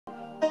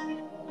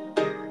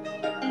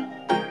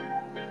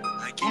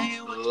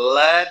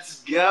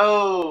Let's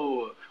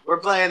go. We're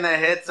playing the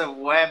hits of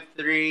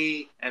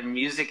Web3 and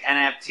music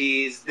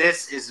NFTs.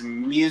 This is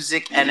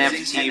Music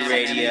NFT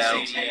Radio.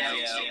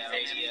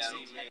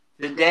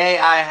 Today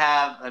I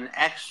have an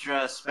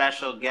extra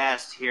special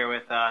guest here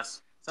with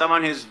us.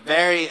 Someone who's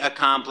very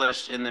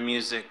accomplished in the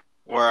music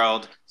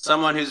world.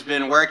 Someone who's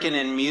been working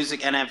in music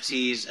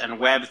NFTs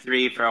and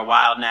Web3 for a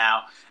while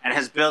now and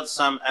has built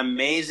some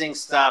amazing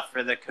stuff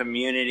for the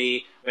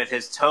community with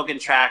his Token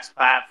Traxx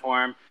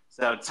platform.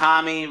 So,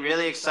 Tommy,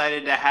 really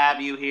excited to have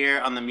you here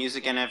on the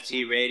Music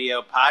NFT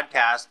Radio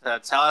podcast.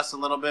 Tell us a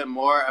little bit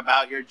more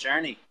about your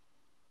journey.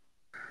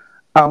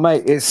 Oh,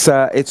 mate,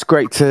 it's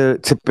great to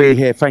be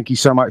here. Thank you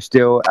so much,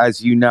 Dill.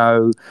 As you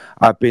know,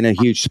 I've been a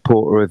huge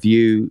supporter of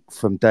you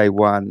from day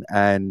one,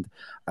 and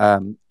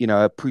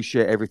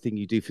appreciate everything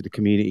you do for the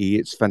community.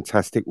 It's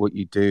fantastic what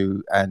you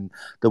do, and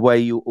the way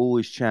you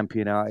always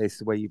champion artists,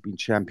 the way you've been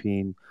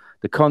championing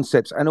the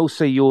concepts, and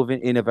also your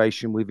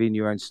innovation within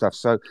your own stuff.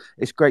 So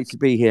it's great to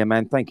be here,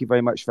 man. Thank you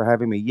very much for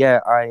having me. Yeah,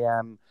 I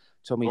am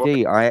Tommy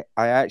D. I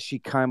actually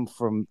come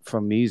from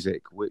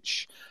music,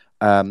 which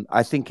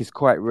I think is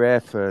quite rare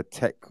for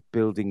tech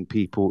building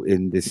people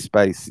in this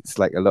space. It's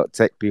like a lot of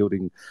tech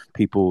building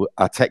people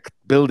are tech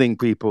building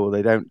people.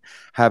 They don't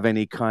have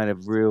any kind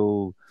of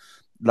real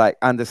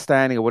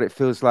understanding of what it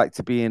feels like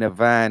to be in a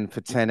van for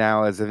 10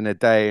 hours in a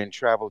day and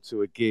travel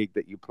to a gig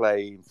that you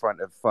play in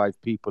front of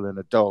 5 people and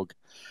a dog,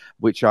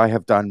 which I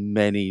have done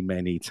many,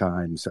 many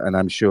times. And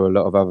I'm sure a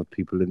lot of other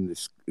people in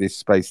this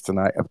space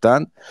tonight have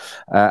done.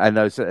 And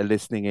those that are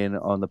listening in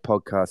on the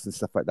podcast and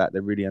stuff like that, they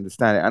really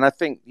understand it. And I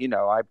think,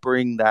 I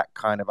bring that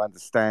kind of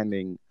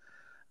understanding,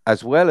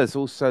 as well as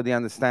also the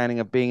understanding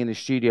of being in the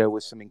studio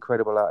with some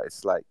incredible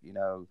artists like,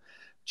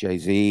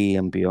 Jay-Z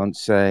and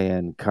Beyonce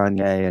and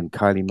Kanye and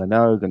Kylie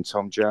Minogue and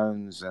Tom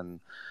Jones and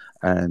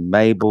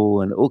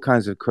Mabel and all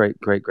kinds of great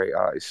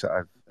artists that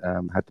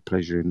I've had the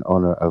pleasure and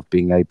honor of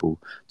being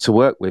able to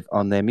work with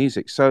on their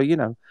music. So,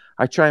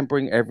 I try and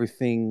bring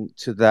everything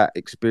to that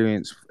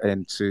experience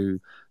into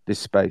this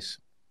space.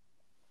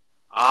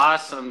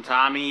 Awesome,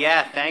 Tommy.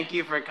 Yeah, thank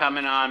you for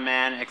coming on,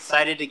 man.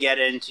 Excited to get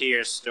into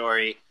your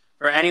story.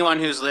 For anyone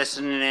who's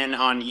listening in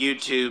on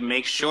YouTube,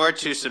 make sure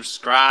to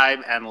subscribe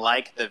and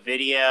like the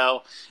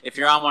video. If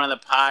you're on one of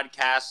the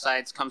podcast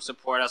sites, come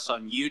support us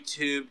on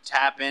YouTube.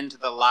 Tap into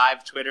the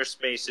live Twitter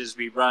spaces.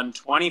 We run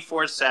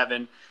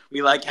 24/7.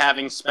 We like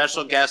having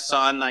special guests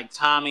on like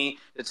Tommy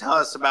to tell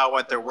us about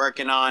what they're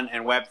working on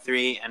in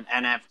Web3 and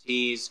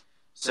NFTs.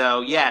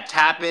 So, yeah,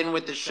 tap in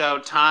with the show.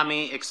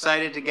 Tommy,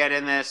 excited to get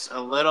in this a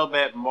little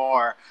bit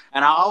more.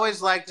 And I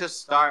always like to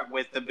start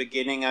with the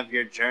beginning of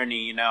your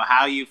journey,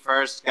 how you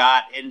first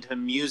got into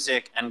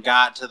music and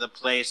got to the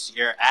place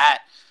you're at.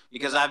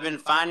 Because I've been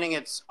finding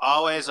it's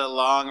always a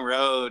long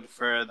road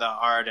for the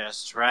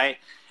artist, right?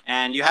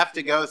 And you have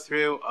to go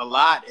through a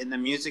lot in the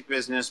music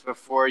business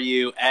before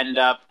you end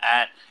up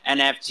at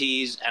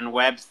NFTs and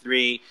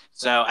Web3.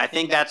 So I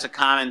think that's a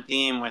common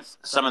theme with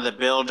some of the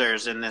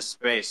builders in this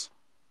space.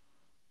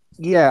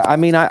 Yeah, I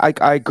mean, I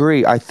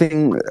agree. I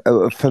think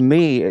for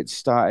me, it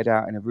started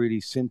out in a really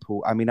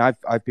simple. I mean,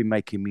 I've been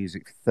making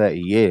music for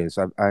 30 years.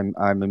 I'm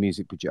a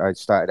music producer. I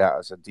started out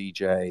as a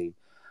DJ,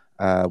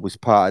 was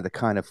part of the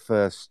kind of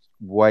first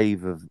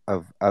wave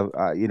of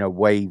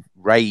wave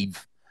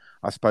rave,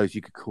 I suppose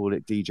you could call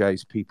it,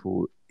 DJs,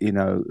 people,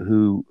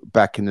 who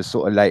back in the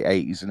sort of late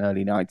 80s and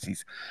early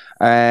 90s.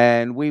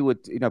 And we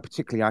would,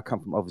 particularly I come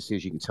from, obviously,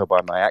 as you can tell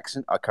by my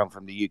accent, I come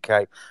from the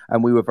UK,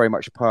 and we were very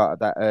much part of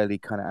that early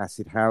kind of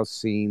acid house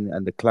scene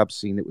and the club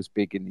scene that was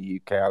big in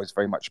the UK. I was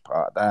very much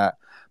part of that,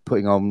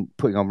 putting on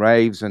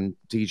raves and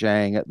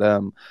DJing at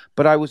them.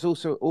 But I was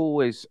also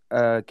always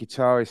a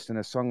guitarist and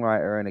a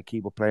songwriter and a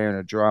keyboard player and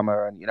a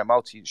drummer and,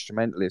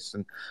 multi-instrumentalist,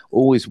 and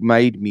always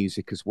made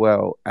music as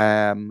well.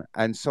 And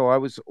so I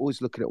was always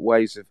looking at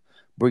ways of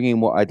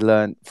bringing what I'd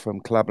learned from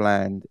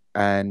Clubland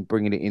and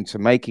bringing it into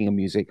making a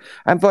music,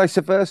 and vice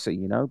versa,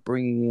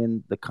 bringing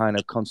in the kind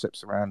of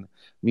concepts around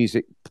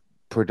music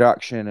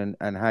production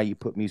and how you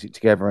put music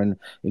together and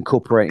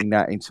incorporating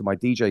that into my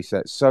DJ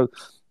sets. So,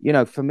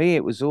 for me,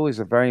 it was always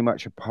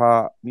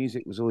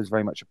music was always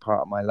very much a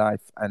part of my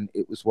life. And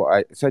it was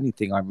it's the only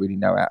thing I really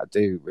know how to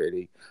do,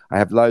 really. I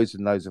have loads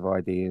and loads of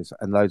ideas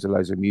and loads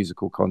of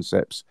musical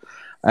concepts.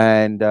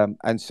 And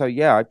so,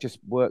 yeah, I've just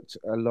worked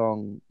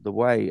along the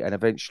way, and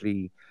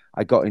eventually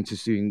I got into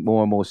doing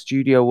more and more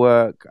studio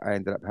work. I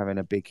ended up having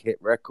a big hit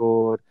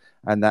record,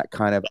 and that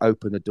kind of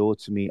opened the door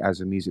to me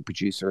as a music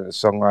producer and a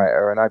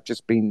songwriter. And I've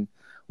just been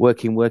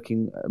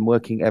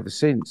working ever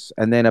since.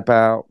 And then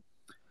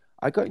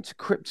I got into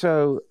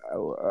crypto.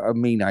 I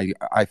mean,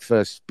 I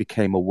first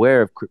became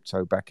aware of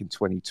crypto back in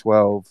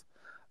 2012,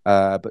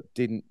 but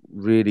didn't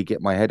really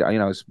get my head. I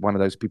was one of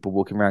those people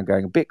walking around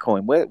going,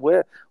 Bitcoin,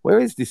 where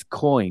is this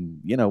coin?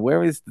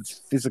 Where is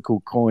this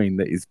physical coin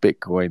that is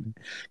Bitcoin?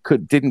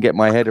 Didn't get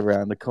my head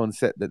around the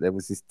concept that there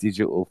was this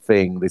digital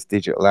thing, this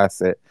digital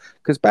asset.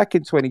 Because back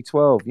in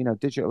 2012,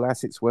 digital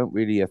assets weren't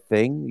really a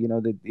thing.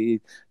 The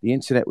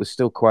internet was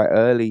still quite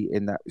early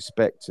in that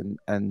respect,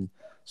 and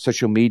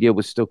social media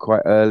was still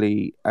quite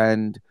early.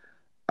 And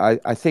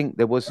I think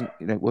there wasn't,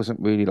 you know, it wasn't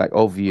really like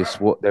obvious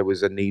what there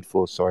was a need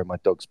for. Sorry, my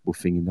dog's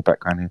buffing in the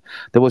background here.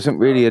 There wasn't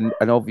really an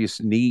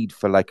obvious need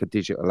for like a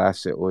digital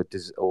asset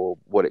or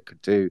what it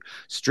could do.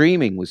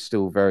 Streaming was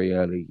still very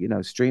early. You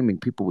know, streaming,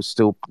 people were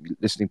still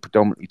listening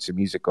predominantly to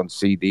music on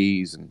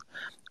CDs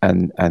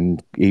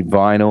and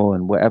vinyl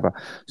and whatever.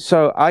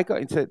 So I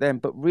got into it then,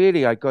 but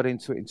really I got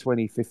into it in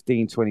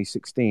 2015,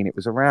 2016. It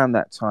was around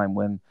that time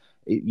when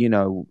you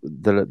know,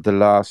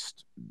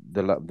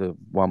 the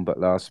one but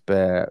last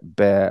bull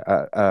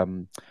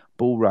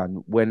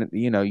run, when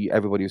you know,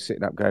 everybody was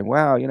sitting up going,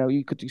 wow, you know,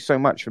 you could do so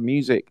much for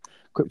music.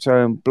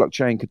 Crypto and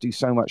blockchain could do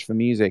so much for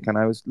music. And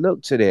I was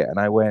looked at it and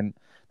I went,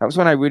 that was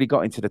when I really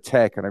got into the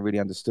tech and I really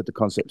understood the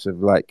concepts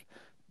of like,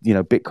 you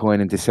know,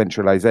 Bitcoin and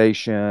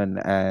decentralization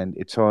and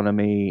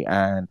autonomy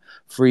and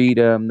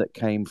freedom that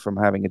came from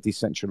having a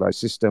decentralized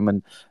system,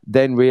 and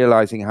then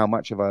realizing how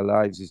much of our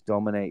lives is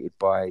dominated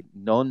by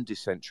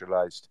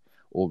non-decentralized,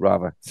 or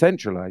rather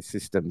centralized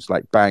systems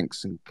like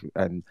banks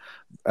and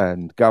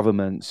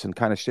governments and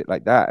kind of shit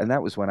like that. And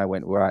that was when I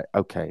went, right,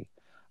 okay,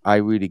 I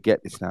really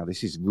get this now.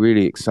 This is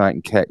really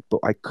exciting tech,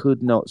 but I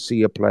could not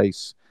see a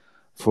place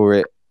for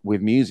it with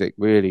music,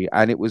 really.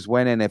 And it was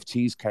when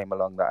NFTs came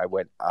along that I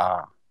went,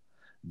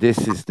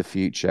 this is the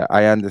future.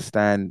 I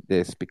understand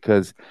this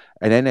because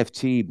an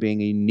NFT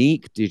being a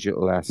unique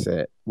digital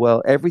asset,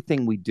 well,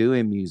 everything we do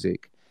in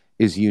music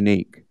is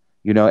unique.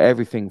 You know,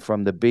 everything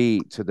from the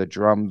beat to the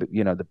drum,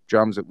 you know, the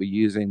drums that we're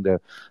using, the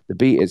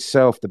beat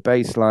itself, the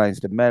bass lines,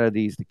 the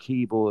melodies, the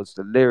keyboards,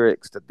 the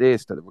lyrics, the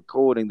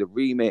recording, the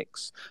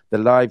remix, the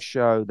live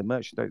show, the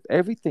merchandise,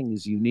 everything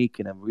is unique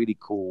in a really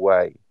cool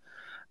way.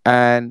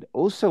 And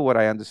also, what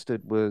I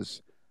understood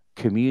was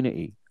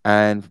community,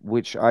 and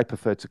which I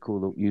prefer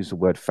to use the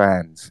word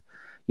fans.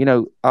 You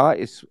know,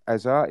 artists,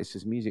 as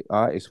music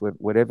artists,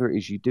 whatever it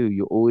is you do,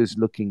 you're always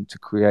looking to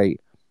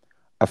create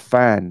a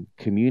fan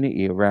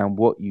community around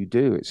what you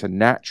do. It's a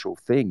natural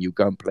thing. You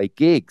go and play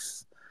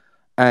gigs,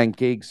 and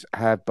gigs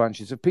have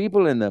bunches of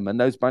people in them, and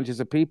those bunches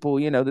of people,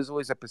 you know, there's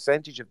always a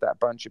percentage of that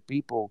bunch of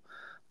people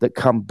that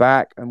come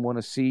back and want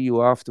to see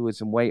you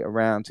afterwards and wait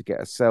around to get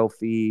a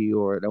selfie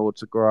or an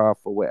autograph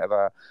or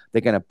whatever.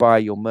 They're going to buy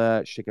your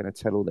merch. They're going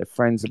to tell all their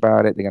friends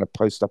about it. They're going to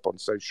post up on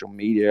social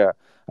media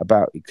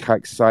about how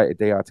excited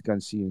they are to go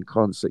and see you in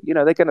concert. You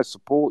know, they're going to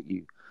support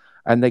you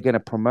and they're going to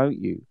promote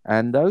you.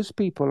 And those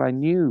people I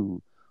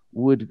knew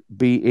would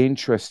be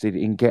interested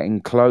in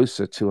getting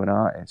closer to an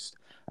artist.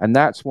 And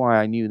that's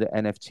why I knew that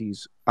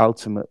NFTs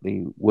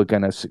ultimately were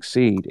going to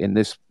succeed in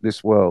this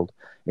world,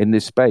 in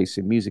this space,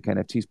 in music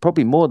NFTs,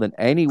 probably more than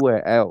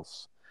anywhere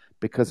else,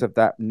 because of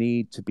that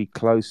need to be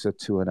closer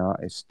to an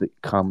artist that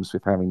comes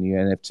with having the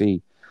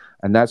NFT.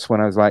 And that's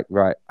when I was like,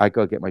 right, I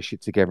got to get my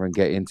shit together and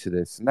get into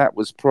this. And that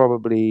was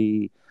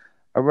probably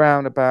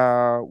around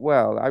about,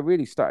 well, I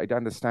really started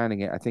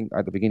understanding it, I think,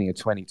 at the beginning of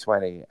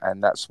 2020.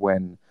 And that's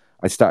when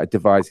I started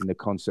devising the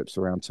concepts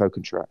around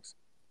token tracks.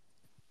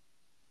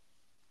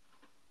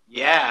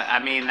 Yeah, I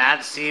mean,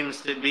 that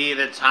seems to be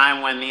the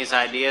time when these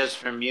ideas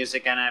for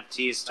music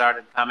NFTs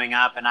started coming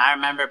up. And I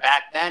remember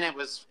back then it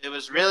was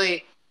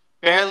really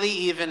barely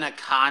even a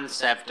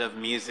concept of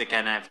music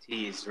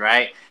NFTs,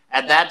 right?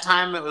 At that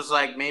time it was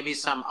like maybe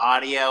some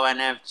audio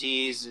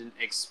NFTs and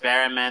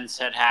experiments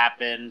had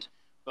happened,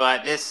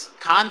 but this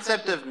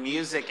concept of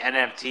music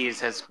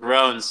NFTs has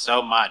grown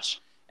so much.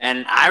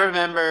 And I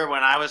remember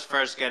when I was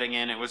first getting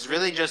in, it was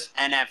really just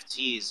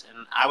NFTs.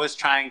 And I was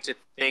trying to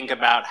think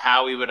about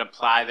how we would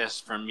apply this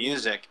for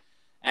music.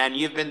 And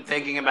you've been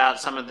thinking about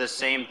some of the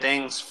same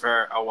things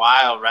for a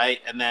while, right?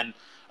 And then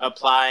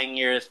applying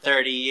your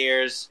 30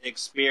 years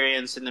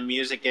experience in the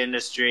music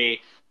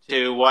industry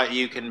to what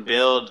you can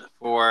build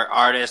for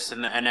artists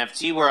in the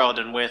NFT world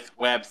and with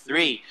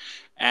Web3.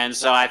 And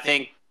so I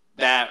think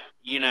that,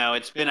 you know,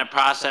 it's been a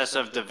process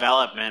of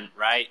development,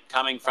 right?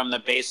 Coming from the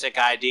basic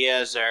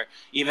ideas, or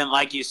even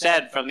like you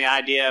said, from the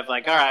idea of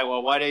like, all right,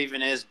 well, what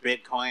even is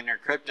Bitcoin or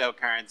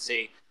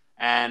cryptocurrency?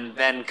 And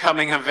then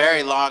coming a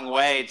very long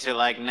way to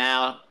like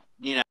now,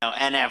 you know,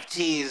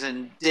 NFTs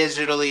and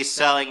digitally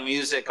selling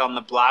music on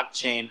the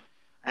blockchain.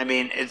 I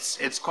mean,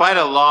 it's quite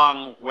a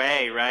long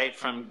way, right?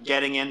 From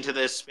getting into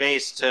this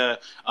space to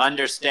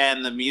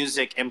understand the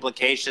music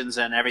implications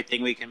and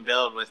everything we can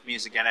build with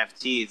music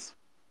NFTs.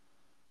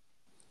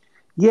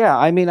 Yeah,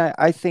 I mean,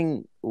 I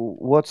think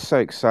what's so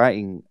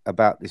exciting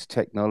about this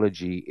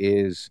technology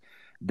is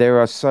there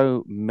are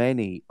so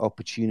many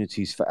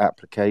opportunities for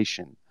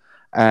application.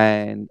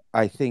 And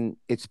I think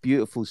it's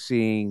beautiful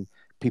seeing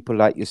people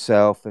like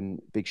yourself,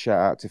 and big shout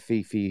out to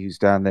Fifi, who's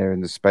down there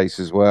in the space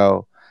as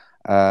well.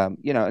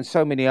 You know, and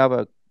so many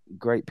other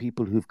great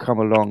people who've come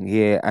along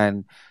here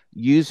and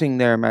using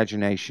their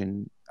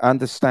imagination,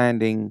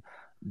 understanding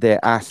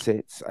their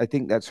assets. I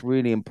think that's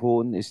really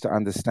important, is to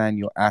understand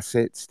your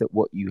assets, that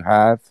what you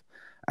have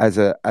as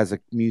a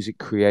music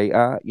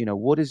creator, you know,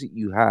 what is it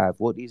you have?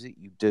 What is it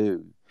you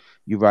do?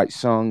 You write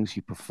songs,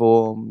 you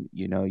perform,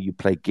 you know, you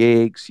play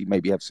gigs, you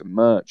maybe have some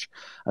merch.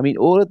 I mean,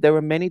 there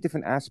are many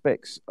different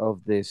aspects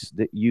of this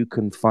that you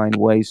can find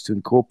ways to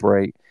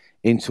incorporate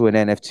into an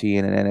NFT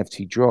and an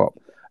NFT drop.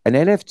 An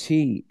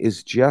NFT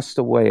is just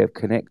a way of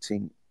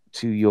connecting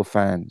to your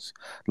fans.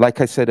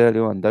 Like I said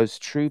earlier on, those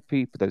true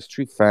people, those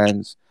true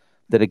fans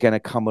that are going to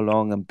come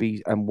along and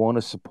be and want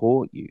to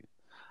support you.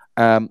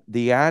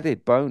 The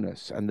added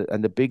bonus and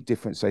the big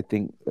difference, I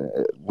think,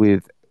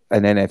 with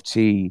an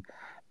NFT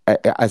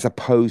as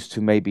opposed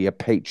to maybe a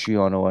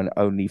Patreon or an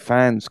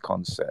OnlyFans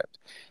concept,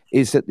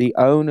 is that the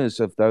owners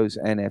of those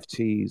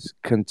NFTs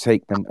can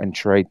take them and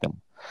trade them.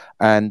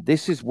 And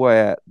this is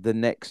where the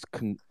next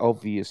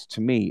obvious,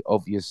 to me,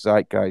 obvious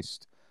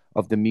zeitgeist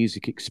of the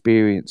music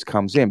experience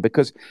comes in.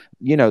 Because,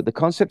 the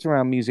concept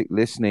around music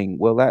listening,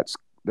 well, that's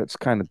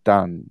kind of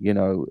done.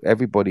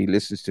 Everybody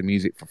listens to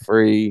music for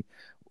free.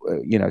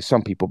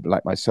 Some people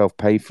like myself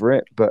pay for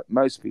it, but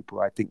most people,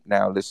 I think,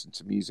 now listen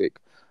to music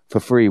for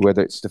free,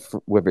 whether it's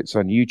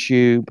on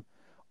YouTube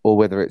or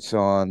whether it's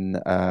on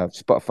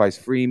Spotify's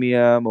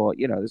freemium, or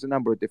there's a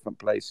number of different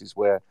places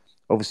where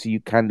obviously you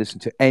can listen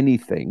to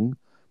anything,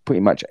 pretty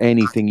much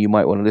anything you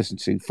might want to listen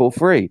to for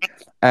free.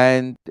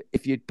 And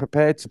if you're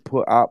prepared to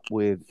put up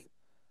with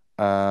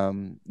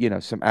some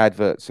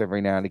adverts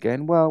every now and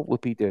again, well,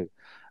 whoopee do.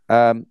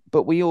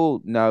 But we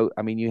all know,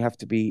 I mean, you have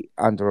to be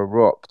under a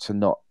rock to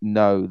not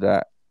know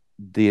that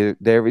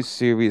there is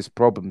serious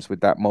problems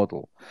with that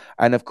model.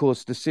 And of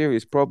course, the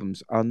serious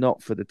problems are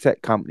not for the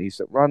tech companies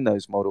that run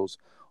those models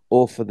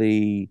or for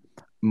the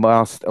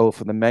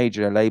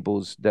major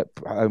labels that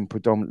own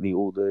predominantly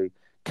all the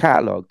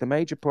catalog. The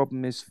major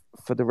problem is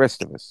for the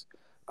rest of us,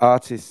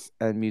 artists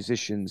and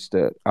musicians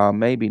that are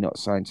maybe not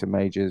signed to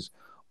majors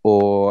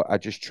or are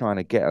just trying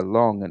to get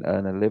along and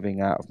earn a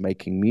living out of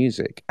making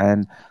music.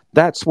 And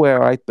that's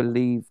where I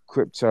believe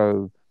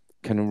crypto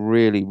can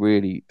really,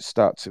 really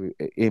start to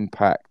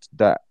impact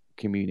that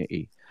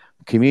community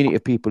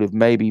of people who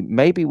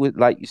maybe with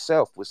like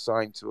yourself was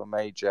signed to a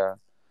major,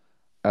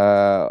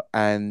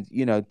 and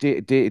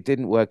it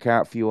didn't work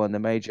out for you on the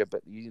major,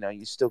 but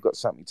you still got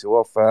something to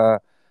offer.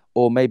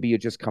 Or maybe you're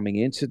just coming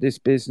into this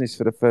business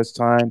for the first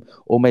time,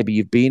 or maybe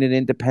you've been an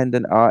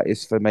independent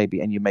artist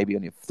and you're maybe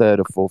on your third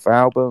or fourth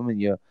album,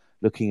 and you're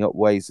looking at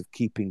ways of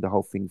keeping the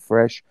whole thing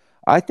fresh.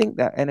 I think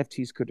that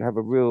NFTs could have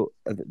a real,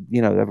 have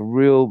a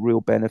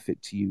real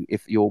benefit to you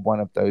if you're one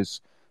of those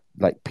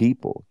like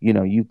people.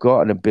 You've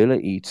got an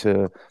ability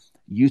to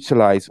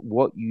utilize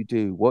what you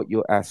do, what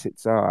your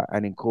assets are,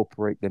 and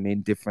incorporate them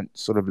in different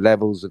sort of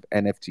levels of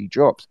NFT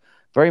drops.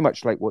 Very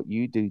much like what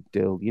you do,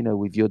 Dill,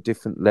 with your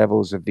different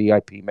levels of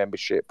VIP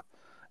membership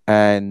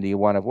and the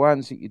one of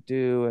ones that you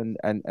do,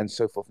 and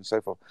so forth and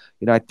so forth.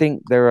 I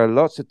think there are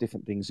lots of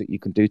different things that you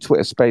can do.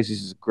 Twitter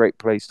Spaces is a great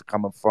place to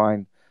come and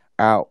find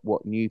out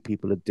what new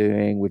people are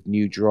doing with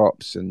new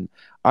drops. And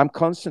I'm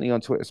constantly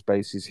on Twitter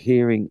Spaces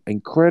hearing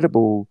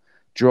incredible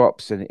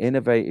drops and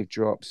innovative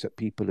drops that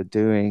people are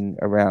doing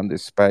around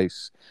this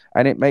space,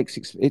 and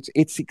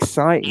it's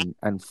exciting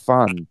and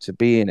fun to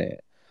be in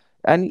it.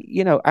 And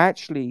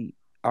actually,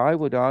 I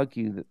would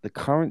argue that the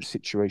current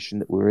situation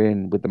that we're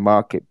in, with the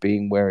market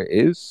being where it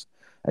is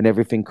and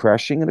everything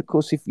crashing, and of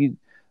course, if you've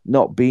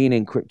not been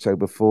in crypto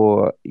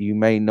before, you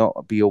may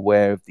not be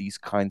aware of these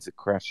kinds of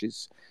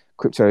crashes.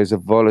 Crypto is a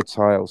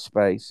volatile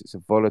space, it's a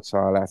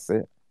volatile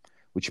asset,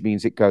 which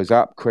means it goes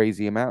up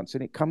crazy amounts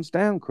and it comes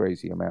down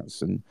crazy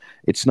amounts. And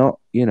it's not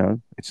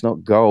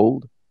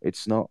gold,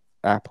 it's not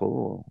Apple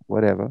or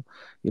whatever.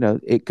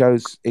 It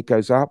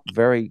goes up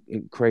very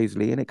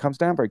crazily and it comes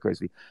down very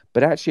crazily.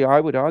 But actually, I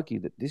would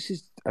argue that this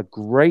is a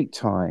great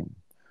time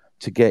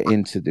to get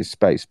into this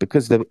space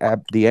because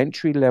the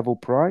entry level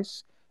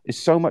price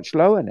is so much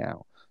lower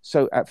now.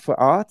 So for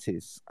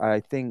artists, I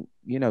think,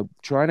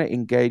 trying to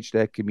engage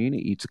their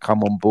community to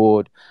come on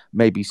board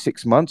maybe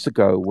 6 months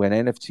ago when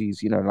NFTs,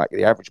 like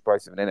the average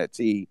price of an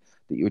NFT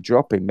that you're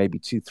dropping maybe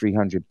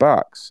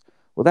 $200-300.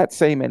 Well, that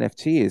same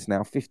NFT is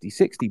now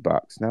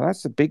 $50-60. Now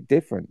that's a big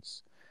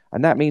difference.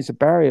 And that means the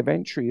barrier of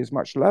entry is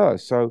much lower.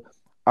 So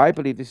I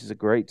believe this is a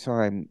great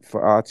time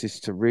for artists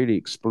to really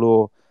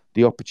explore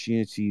the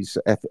opportunities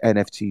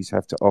NFTs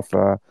have to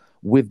offer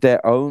with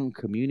their own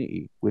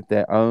community, with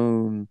their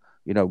own,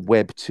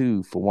 Web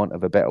 2, for want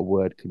of a better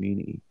word,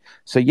 community.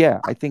 So yeah,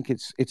 I think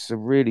it's a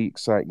really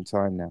exciting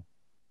time now.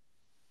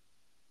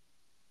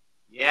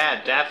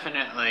 Yeah,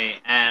 definitely.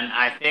 And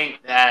I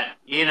think that,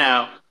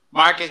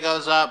 market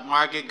goes up,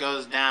 market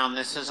goes down.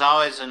 This is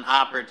always an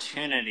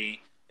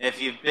opportunity.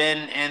 If you've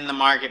been in the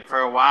market for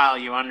a while,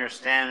 you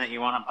understand that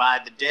you want to buy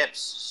the dips.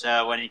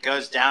 So when it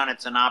goes down,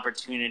 it's an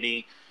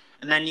opportunity.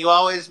 And then you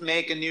always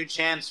make a new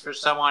chance for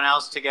someone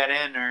else to get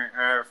in,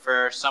 or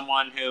for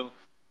someone who,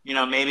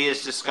 maybe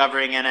is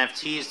discovering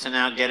NFTs to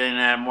now get in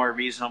at a more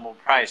reasonable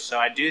price. So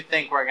I do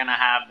think we're going to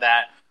have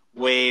that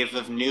wave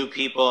of new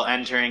people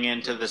entering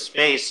into the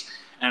space.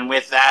 And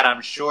with that,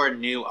 I'm sure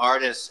new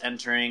artists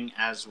entering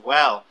as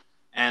well.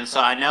 And so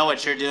I know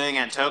what you're doing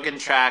at Token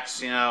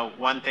Traxx.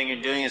 One thing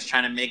you're doing is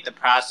trying to make the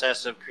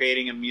process of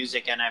creating a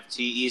music NFT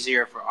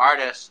easier for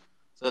artists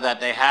so that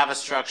they have a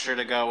structure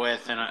to go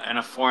with and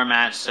a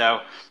format.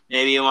 So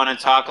maybe you want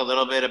to talk a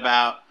little bit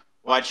about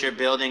what you're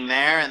building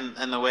there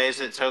and the ways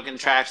that Token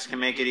Traxx can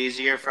make it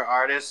easier for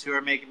artists who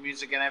are making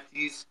music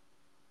NFTs.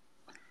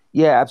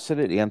 Yeah,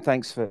 absolutely, and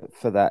thanks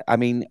for that. I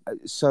mean,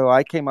 so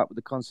I came up with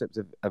the concept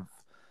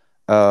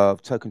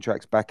of Token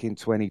Tracks back in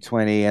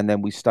 2020, and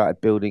then we started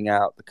building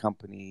out the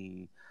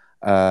company,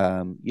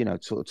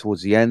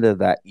 towards the end of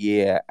that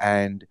year,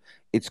 and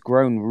it's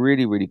grown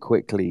really, really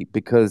quickly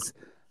because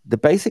the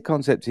basic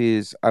concept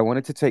is I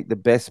wanted to take the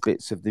best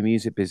bits of the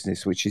music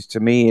business, which is to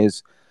me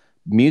is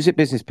music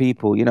business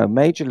people,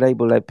 major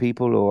label led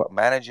people or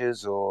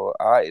managers or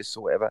artists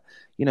or whatever.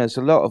 It's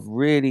a lot of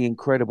really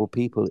incredible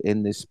people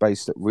in this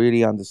space that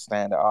really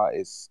understand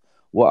artists,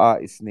 what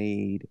artists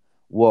need,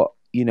 what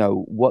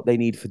they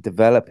need for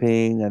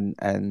developing.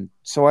 And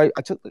so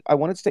I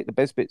wanted to take the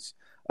best bits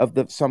of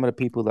some of the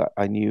people that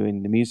I knew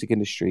in the music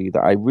industry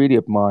that I really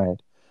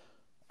admired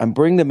and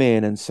bring them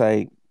in and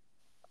say,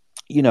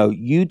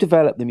 you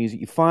develop the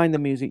music, you find the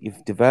music, you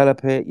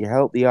develop it, you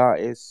help the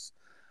artists,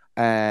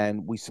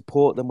 and we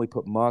support them. We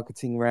put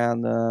marketing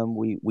around them.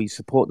 We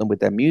support them with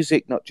their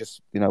music, not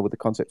just with the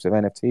concepts of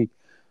NFT.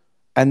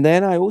 And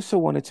then I also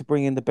wanted to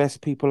bring in the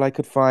best people I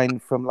could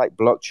find from like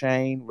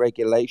blockchain,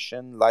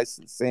 regulation,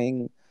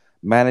 licensing,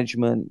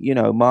 management,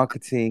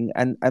 marketing,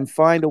 and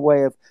find a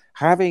way of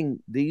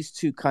having these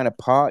two kind of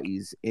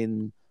parties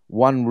in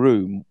one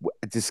room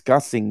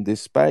discussing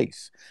this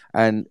space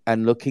and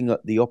looking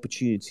at the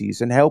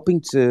opportunities and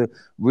helping to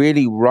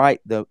really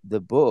write the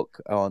book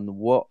on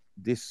what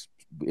this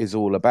is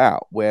all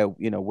about, where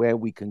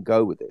we can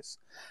go with this.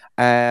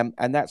 And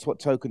that's what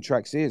Token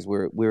Tracks is.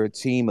 We're a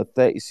team of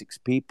 36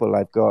 people.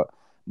 I've got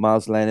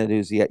Miles Leonard,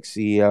 who's the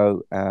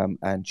ex-CEO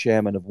and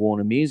chairman of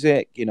Warner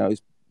Music.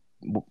 He's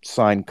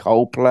signed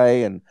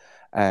Coldplay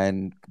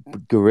and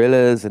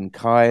Gorillas and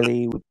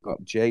Kylie. We've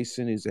got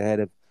Jason, who's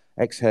the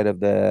ex-head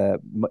of the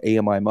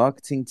EMI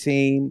marketing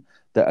team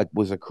that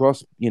was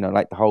across,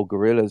 like the whole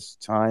Gorillas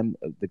time,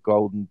 the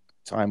golden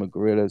time of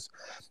Gorillas.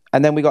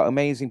 And then we got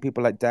amazing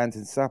people like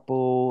Danton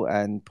Sapple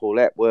and Paul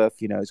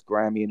Epworth, as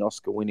Grammy and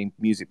Oscar winning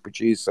music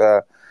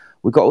producer.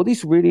 We've got all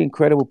these really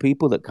incredible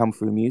people that come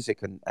through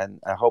music and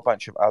a whole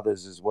bunch of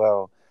others as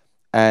well.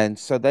 And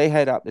so they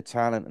head up the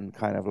talent and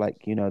kind of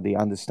like, the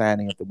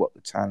understanding of what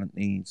the talent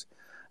needs.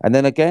 And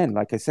then again,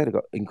 like I said, I've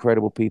got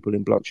incredible people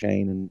in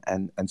blockchain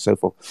and so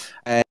forth.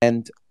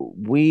 And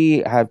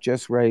we have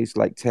just raised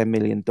like $10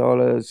 million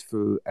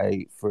for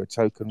a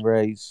token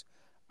raise.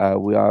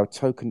 We are a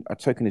token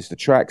is the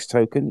Traxx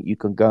token. You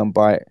can go and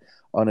buy it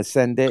on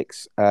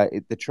Ascendix.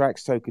 The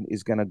Traxx token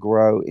is going to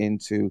grow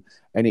into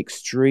an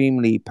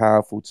extremely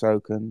powerful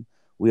token.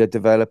 We are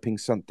developing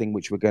something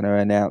which we're going to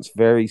announce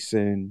very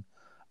soon,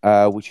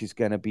 which is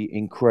going to be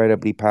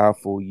incredibly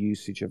powerful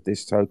usage of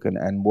this token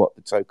and what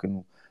the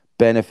token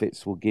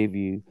benefits will give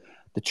you.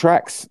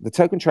 The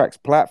Token Tracks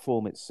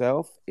platform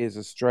itself is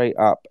a straight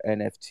up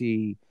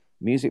NFT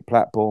music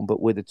platform,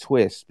 but with a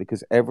twist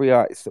because every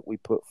artist that we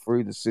put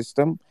through the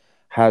system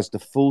has the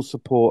full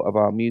support of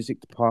our music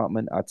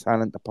department, our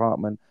talent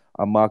department,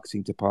 our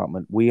marketing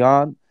department. We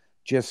aren't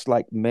just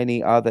like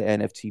many other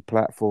NFT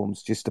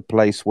platforms, just a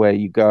place where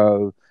you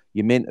go,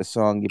 you mint a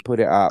song, you put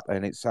it up,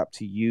 and it's up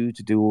to you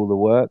to do all the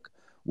work.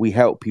 We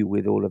help you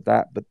with all of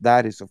that, but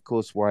that is, of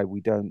course, why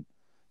we don't.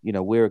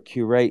 We're a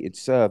curated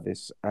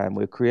service, and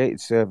we're a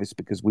created service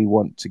because we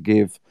want to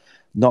give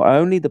not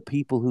only the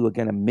people who are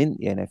going to mint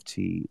the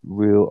NFT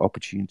real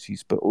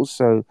opportunities, but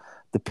also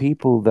the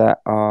people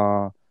that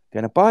are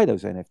going to buy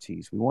those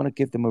NFTs. We want to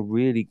give them a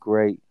really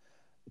great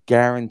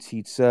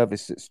guaranteed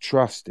service that's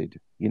trusted.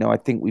 I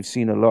think we've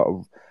seen a lot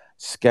of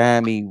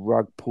scammy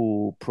rug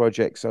pull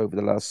projects over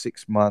the last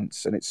 6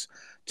 months, and it's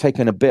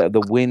taken a bit of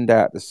the wind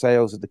out the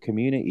sails of the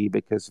community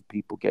because of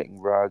people getting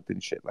rugged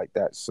and shit like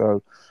that.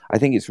 So I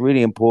think it's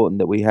really important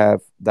that we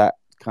have that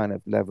kind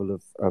of level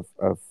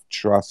of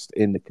trust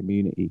in the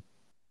community.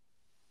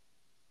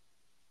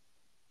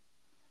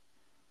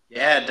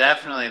 Yeah,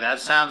 definitely. That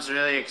sounds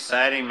really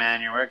exciting,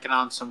 man. You're working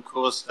on some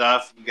cool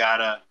stuff. You got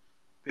a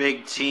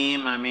big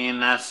team. I mean,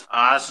 that's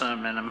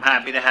awesome. And I'm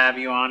happy to have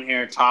you on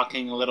here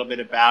talking a little bit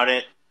about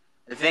it.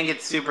 I think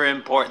it's super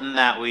important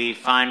that we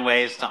find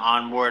ways to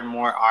onboard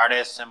more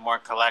artists and more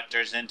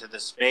collectors into the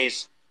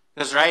space.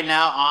 Because right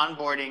now,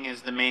 onboarding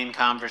is the main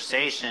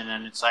conversation.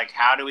 And it's like,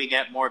 how do we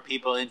get more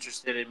people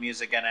interested in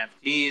music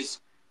NFTs?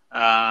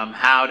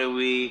 How do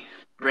we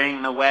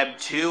bring the Web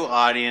 2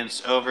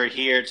 audience over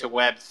here to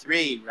Web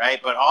 3, right?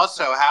 But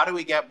also, how do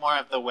we get more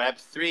of the Web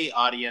 3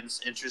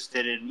 audience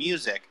interested in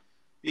music?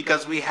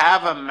 Because we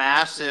have a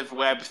massive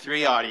Web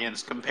 3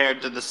 audience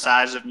compared to the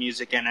size of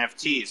music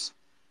NFTs.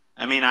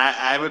 I mean,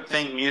 I would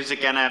think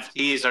music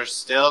NFTs are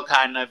still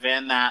kind of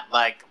in that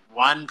like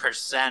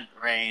 1%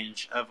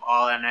 range of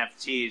all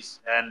NFTs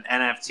and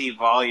NFT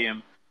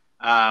volume.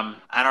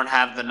 I don't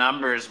have the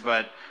numbers,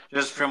 but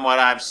just from what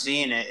I've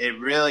seen, it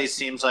really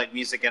seems like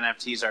music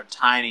NFTs are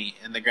tiny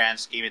in the grand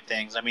scheme of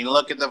things. I mean,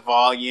 look at the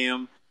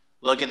volume,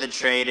 look at the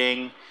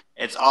trading.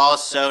 It's all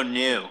so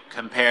new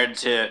compared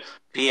to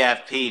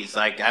PFPs.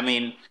 Like, I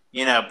mean,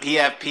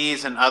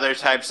 PFPs and other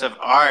types of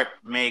art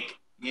make,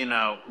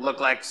 look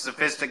like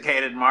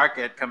sophisticated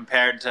market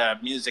compared to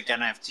music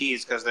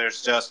NFTs because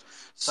there's just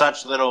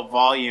such little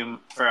volume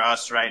for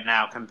us right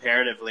now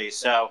comparatively.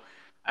 So,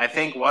 I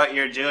think what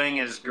you're doing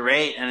is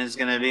great and is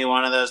going to be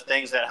one of those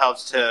things that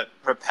helps to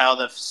propel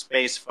the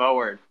space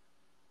forward.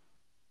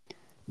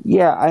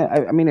 Yeah,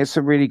 I mean, it's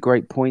a really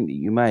great point that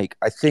you make.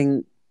 I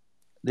think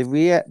the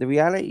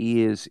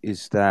reality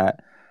is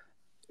that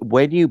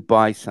when you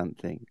buy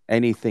something,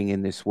 anything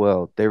in this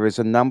world, there is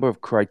a number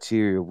of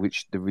criteria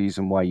which the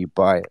reason why you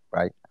buy it,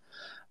 right?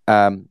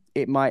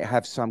 It might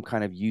have some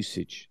kind of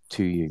usage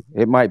to you.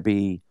 It might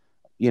be,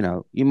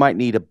 you might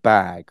need a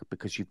bag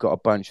because you've got a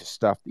bunch of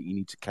stuff that you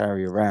need to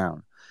carry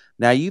around.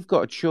 Now you've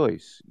got a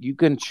choice. You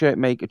can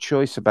make a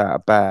choice about a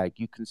bag.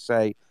 You can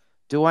say,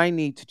 do I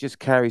need to just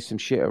carry some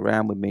shit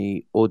around with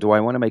me, or do I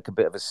want to make a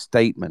bit of a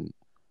statement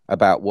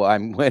about what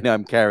I'm when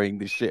I'm carrying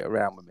this shit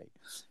around with me?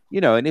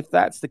 And if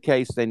that's the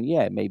case, then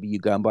yeah, maybe you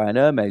go and buy an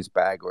Hermes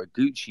bag or a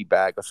Gucci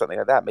bag or something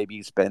like that. Maybe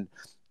you spend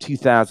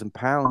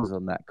 £2,000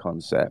 on that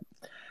concept.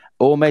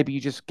 Or maybe you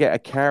just get a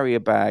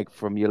carrier bag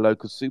from your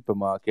local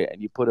supermarket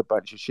and you put a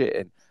bunch of shit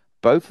in.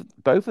 Both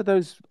of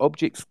those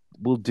objects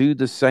will do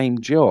the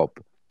same job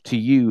to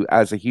you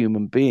as a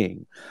human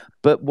being.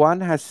 But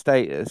one has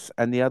status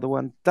and the other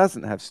one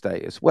doesn't have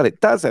status. Well, it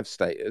does have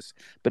status,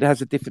 but it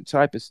has a different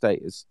type of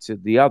status to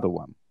the other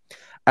one.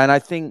 And I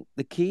think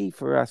the key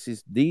for us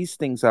is these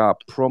things are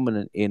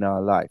prominent in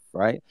our life,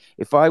 right?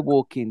 If I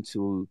walk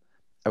into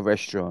a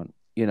restaurant,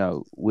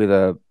 with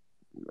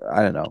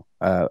I don't know,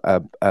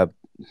 a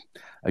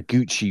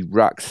Gucci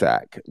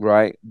rucksack,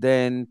 right?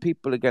 Then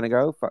people are going to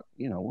go, oh, fuck,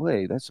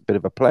 wait, that's a bit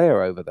of a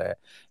player over there.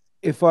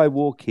 If I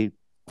walk in,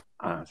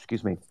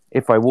 excuse me,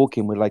 if I walk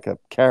in with like a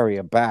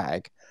carrier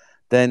bag,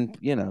 then,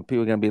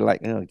 people are going to be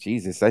like, oh,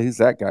 Jesus, who's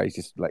that guy? He's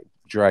just like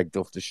dragged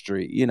off the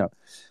street.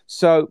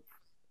 So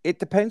it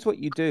depends what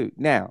you do.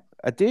 Now,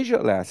 a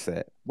digital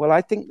asset, well,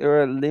 I think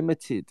there are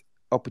limited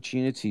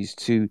opportunities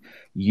to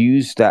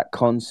use that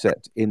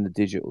concept in the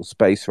digital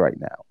space right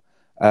now.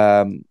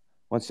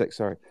 One sec,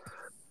 sorry.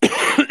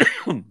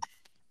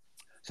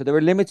 So there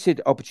are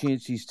limited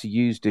opportunities to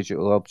use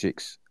digital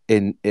objects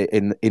in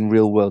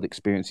real world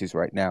experiences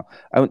right now.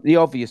 The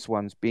obvious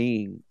ones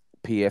being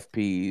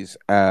PFPs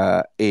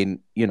in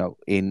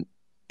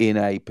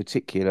a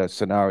particular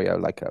scenario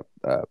like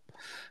a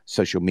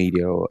social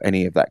media or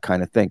any of that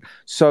kind of thing.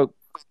 So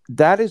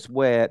that is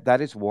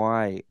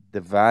why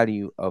the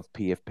value of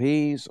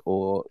PFPs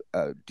or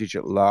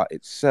digital art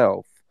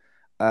itself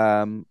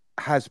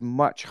has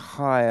much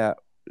higher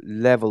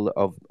level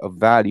of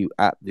value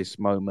at this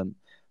moment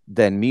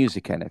than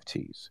music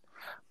NFTs.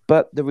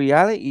 But the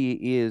reality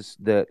is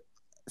that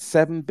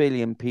 7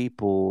 billion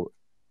people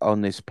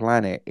on this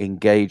planet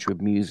engage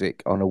with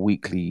music on a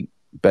weekly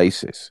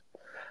basis.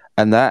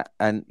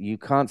 And you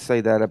can't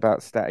say that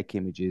about static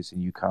images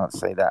and you can't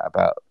say that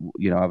about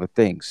other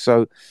things.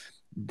 So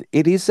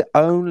it is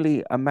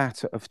only a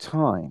matter of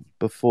time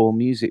before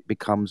music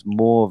becomes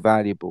more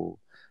valuable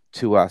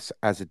to us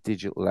as a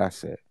digital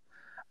asset.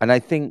 And I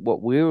think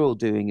what we're all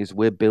doing is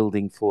we're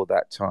building for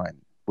that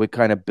time. We're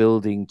kind of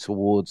building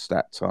towards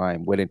that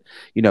time.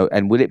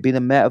 And will it be the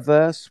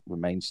metaverse?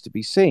 Remains to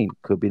be seen.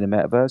 Could be the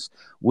metaverse.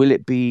 Will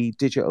it be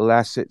digital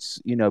assets?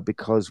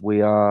 Because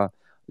we are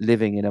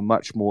living in a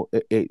much more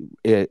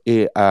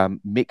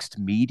mixed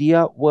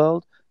media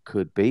world.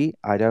 Could be.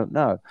 I don't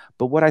know.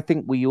 But what I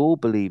think we all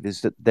believe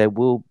is that there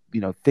will,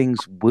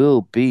 things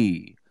will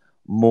be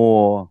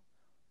more.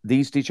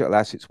 These digital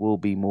assets will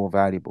be more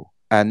valuable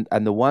and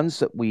the ones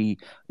that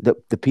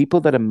the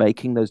people that are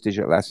making those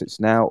digital assets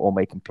now or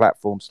making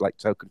platforms like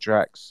token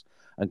tracks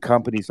and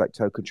companies like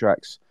token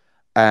tracks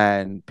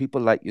and people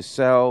like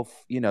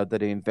yourself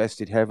that are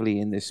invested heavily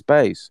in this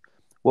space,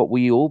 what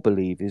we all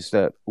believe is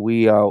that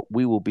we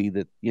will be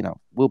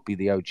we'll be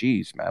the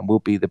OGs, man. We'll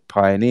be the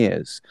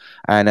pioneers,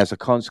 and as a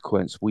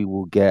consequence we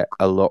will get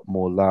a lot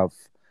more love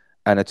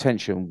and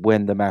attention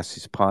when the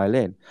masses pile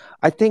in.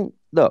 I think,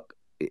 look,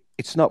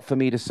 it's not for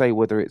me to say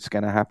whether it's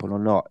going to happen or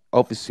not.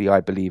 Obviously, I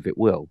believe it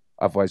will.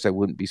 Otherwise, I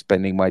wouldn't be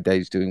spending my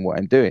days doing what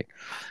I'm doing.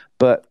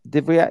 But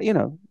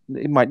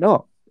it might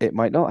not. It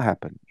might not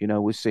happen.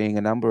 We're seeing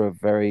a number of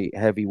very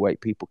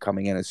heavyweight people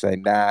coming in and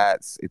saying, "Nah,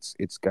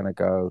 it's going to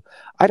go."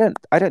 I don't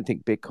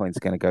think Bitcoin's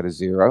going to go to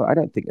zero. I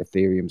don't think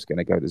Ethereum's going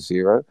to go to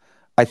zero.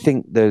 I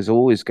think there's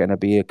always going to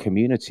be a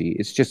community.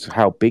 It's just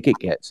how big it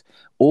gets.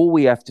 All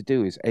we have to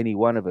do is any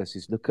one of us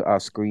is look at our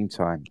screen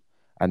time,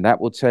 and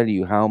that will tell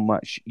you how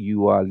much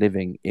you are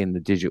living in the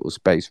digital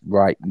space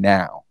right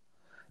now.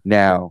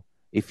 Now,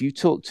 if you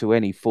talk to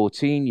any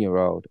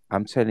 14-year-old,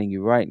 I'm telling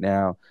you right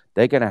now,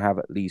 they're going to have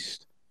at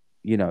least,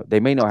 they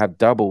may not have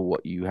double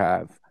what you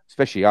have,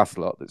 especially us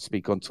lot that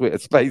speak on Twitter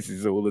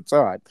spaces all the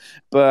time,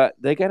 but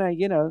they're going to,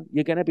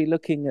 you're going to be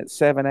looking at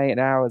 7, 8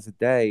 hours a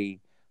day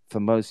for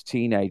most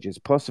teenagers,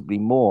 possibly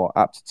more,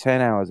 up to 10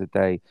 hours a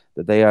day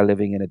that they are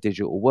living in a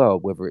digital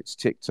world, whether it's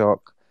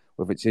TikTok,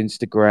 whether it's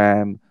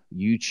Instagram,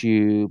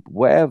 YouTube,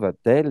 whatever,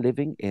 they're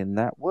living in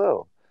that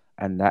world.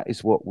 And that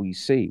is what we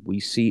see.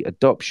 We see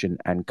adoption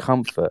and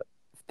comfort.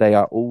 They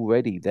are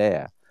already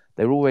there.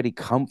 They're already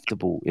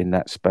comfortable in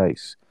that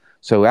space.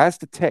 So as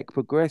the tech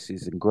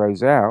progresses and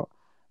grows out,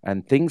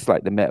 and things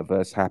like the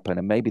metaverse happen,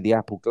 and maybe the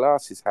Apple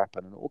glasses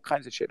happen, and all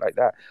kinds of shit like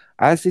that.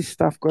 As this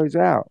stuff grows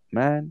out,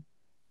 man,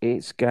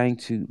 it's going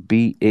to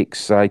be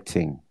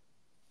exciting.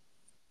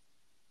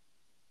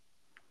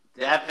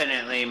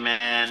 Definitely,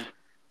 man.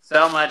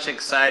 So much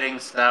exciting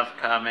stuff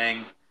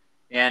coming.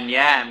 And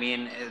yeah, I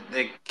mean,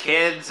 the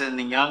kids and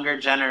the younger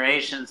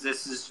generations,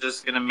 this is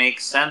just going to make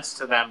sense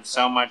to them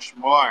so much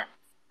more.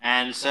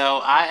 And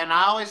so I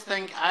always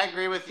think I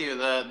agree with you.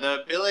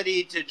 The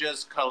ability to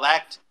just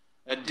collect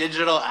a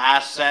digital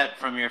asset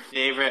from your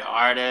favorite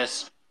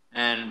artist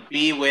and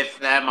be with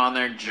them on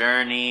their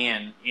journey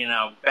and,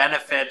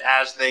 benefit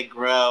as they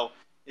grow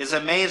is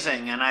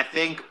amazing. And I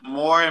think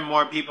more and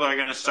more people are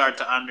going to start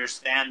to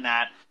understand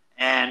that.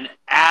 And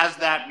as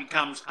that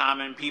becomes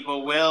common,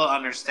 people will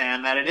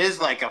understand that it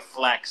is like a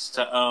flex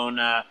to own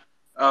a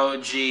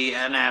OG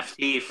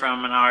NFT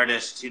from an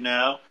artist,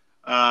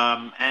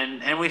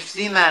 and we've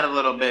seen that a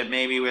little bit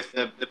maybe with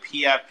the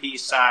PFP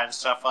side and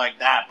stuff like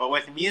that. But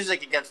with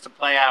music, it gets to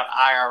play out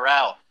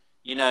IRL.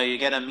 You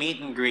get a meet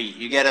and greet,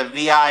 you get a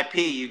VIP,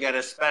 you get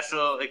a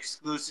special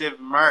exclusive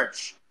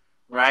merch,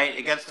 right?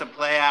 It gets to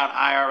play out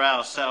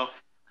IRL. So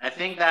I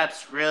think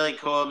that's really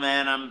cool,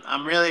 man.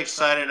 I'm really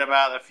excited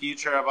about the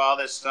future of all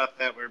this stuff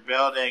that we're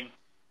building,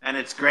 and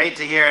it's great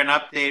to hear an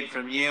update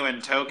from you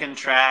and Token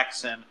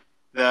Traxx and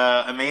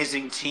the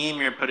amazing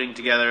team you're putting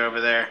together over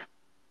there.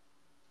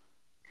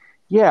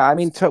 Yeah, I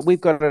mean,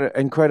 we've got an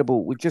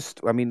incredible.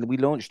 I mean, we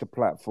launched a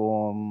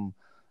platform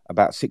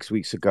about 6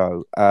 weeks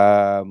ago,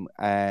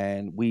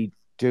 and we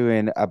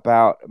doing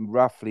about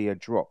roughly a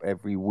drop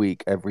every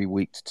week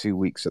to 2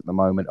 weeks at the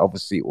moment.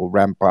 Obviously, it will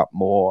ramp up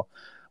more.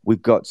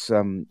 We've got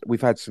some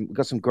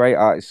great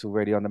artists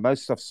already on. The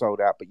most stuff sold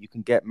out, but you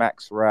can get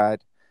Max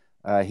Rad.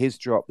 His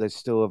drop, there's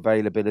still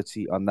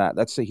availability on that.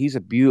 He's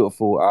a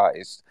beautiful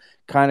artist,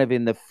 kind of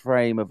in the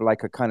frame of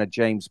like a kind of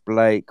James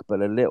Blake,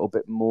 but a little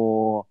bit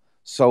more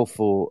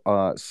soulful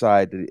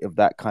side of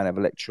that kind of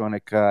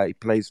electronica. He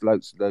plays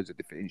loads of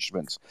different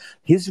instruments.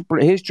 His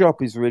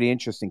drop is really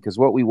interesting because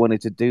what we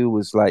wanted to do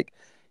was like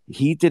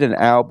he did an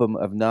album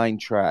of 9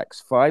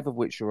 tracks, 5 of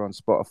which are on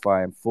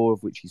Spotify and 4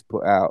 of which he's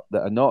put out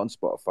that are not on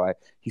Spotify.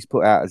 He's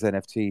put out as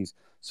NFTs.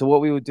 So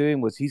what we were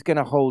doing was he's going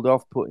to hold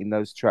off putting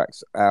those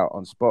tracks out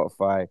on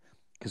Spotify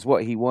because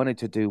what he wanted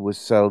to do was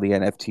sell the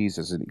NFTs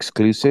as an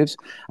exclusives.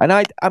 And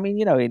I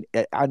mean,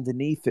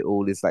 underneath it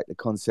all is like the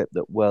concept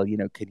that, well,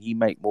 can he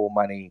make more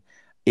money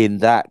in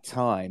that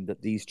time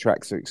that these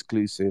tracks are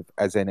exclusive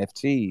as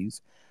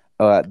NFTs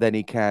than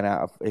he can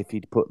out of if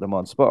he'd put them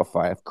on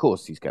Spotify? Of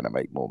course, he's going to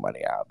make more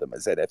money out of them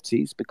as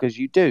NFTs because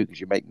you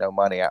make no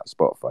money out of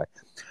Spotify.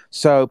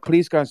 So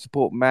please go and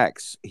support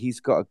Max. His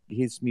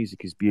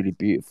music is really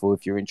beautiful.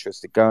 If you're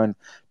interested, go and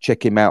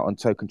check him out on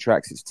Token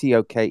Traxx. It's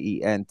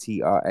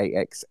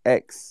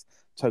TOKENTRAXX,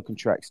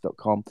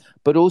 tokentraxx.com.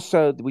 But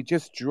also we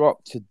just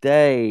dropped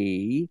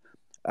today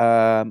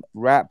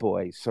Rat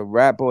Boy. So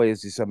Rat Boy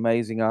is this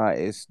amazing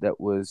artist that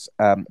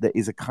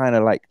is a kind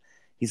of like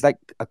he's like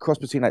a cross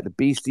between like the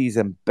Beasties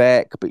and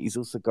Beck, but he's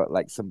also got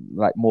like some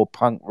like more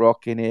punk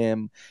rock in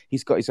him.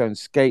 He's got his own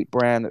skate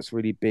brand that's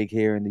really big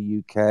here in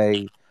the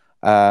UK.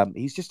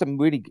 He's just a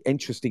really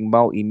interesting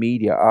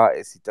multimedia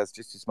artist. He does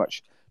just as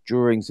much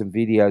drawings and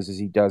videos as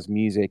he does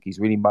music. He's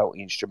really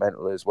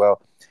multi-instrumental as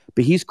well.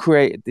 But he's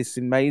created this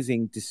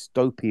amazing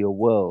dystopia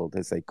world,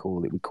 as they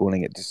call it. We're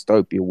calling it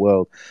dystopia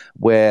world,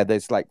 where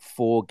there's like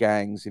 4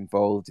 gangs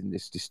involved in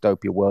this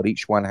dystopia world.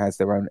 Each one has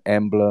their own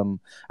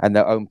emblem and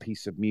their own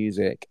piece of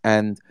music.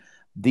 And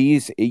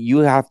you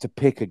have to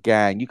pick a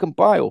gang. You can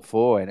buy all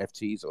 4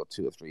 NFTs or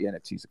 2 or 3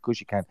 NFTs, of course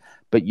you can,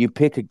 but you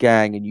pick a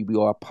gang and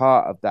you are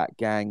part of that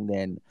gang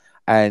then.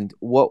 And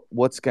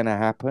what's going to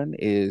happen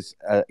is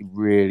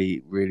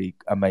really, really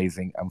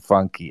amazing and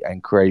funky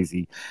and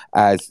crazy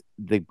as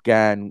the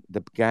gang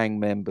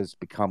members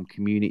become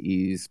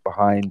communities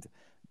behind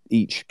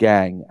each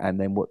gang, and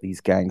then what these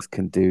gangs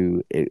can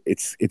do.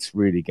 It's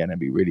really going to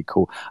be really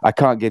cool. I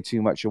can't give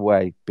too much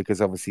away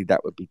because obviously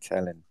that would be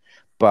telling,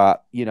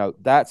 but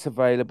that's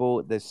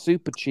available. They're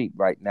super cheap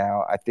right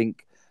now. I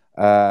think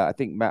Rat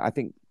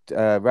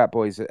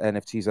Boy's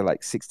NFTs are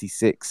like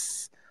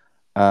 66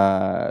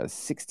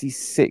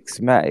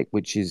 Matic,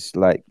 which is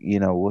like,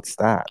 what's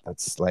that?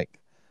 That's like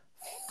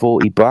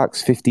 $40,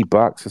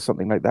 $50 or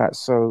something like that.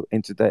 So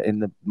in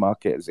the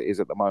market as it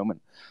is at the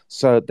moment.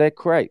 So they're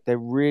great. They're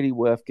really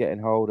worth getting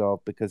hold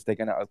of because they're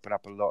going to open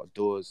up a lot of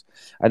doors.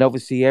 And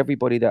obviously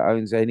everybody that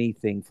owns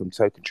anything from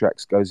Token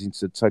Traxx goes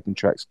into the Token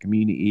Traxx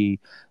community.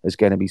 There's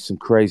going to be some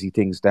crazy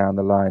things down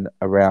the line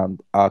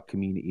around our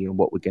community and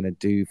what we're going to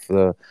do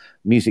for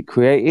music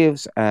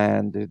creatives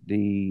and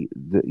the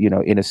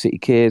inner city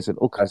kids and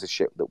all kinds of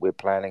shit that we're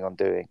planning on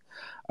doing.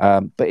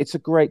 But it's a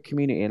great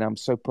community, and I'm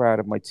so proud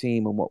of my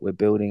team and what we're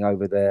building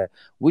over there.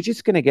 We're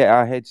just going to get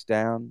our heads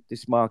down.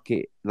 This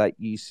market, like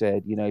you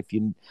said, if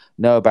you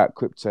know about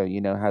crypto, you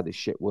know how this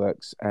shit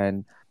works.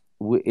 And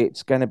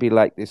it's going to be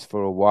like this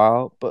for a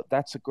while, but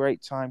that's a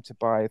great time to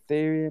buy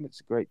Ethereum. It's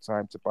a great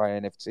time to buy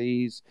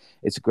NFTs.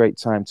 It's a great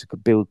time to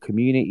build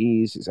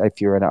communities. If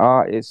you're an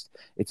artist,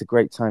 it's a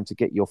great time to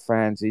get your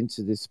fans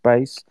into this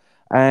space.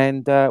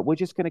 And we're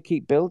just going to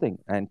keep building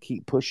and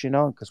keep pushing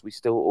on because we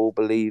still all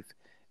believe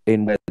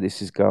in where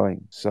this is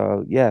going.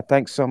 So yeah,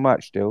 thanks so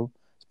much, Dill.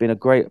 It's been a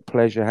great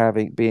pleasure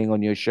being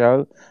on your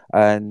show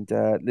and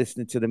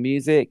listening to the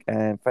music.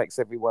 And thanks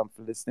everyone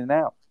for listening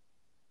out.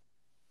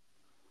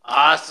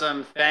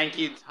 Awesome. Thank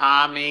you,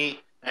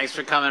 Tommy. Thanks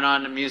for coming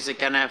on the Music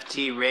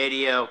NFT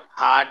Radio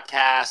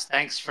podcast.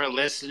 Thanks for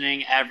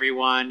listening,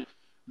 everyone.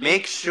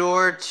 Make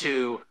sure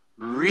to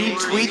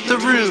retweet the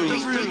room.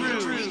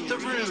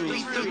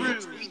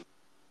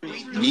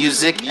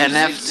 Music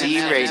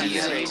NFT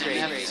Radio.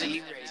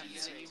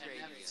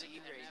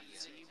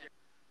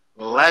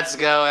 Let's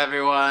go,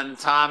 everyone.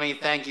 Tommy,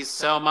 thank you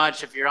so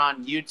much. If you're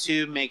on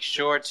YouTube, make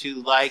sure to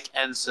like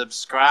and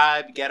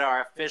subscribe. Get our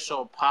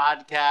official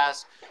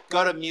podcast.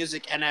 Go to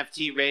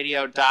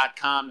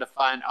musicnftradio.com to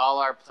find all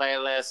our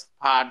playlists,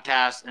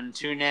 podcasts, and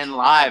tune in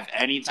live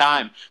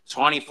anytime,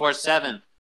 24/7.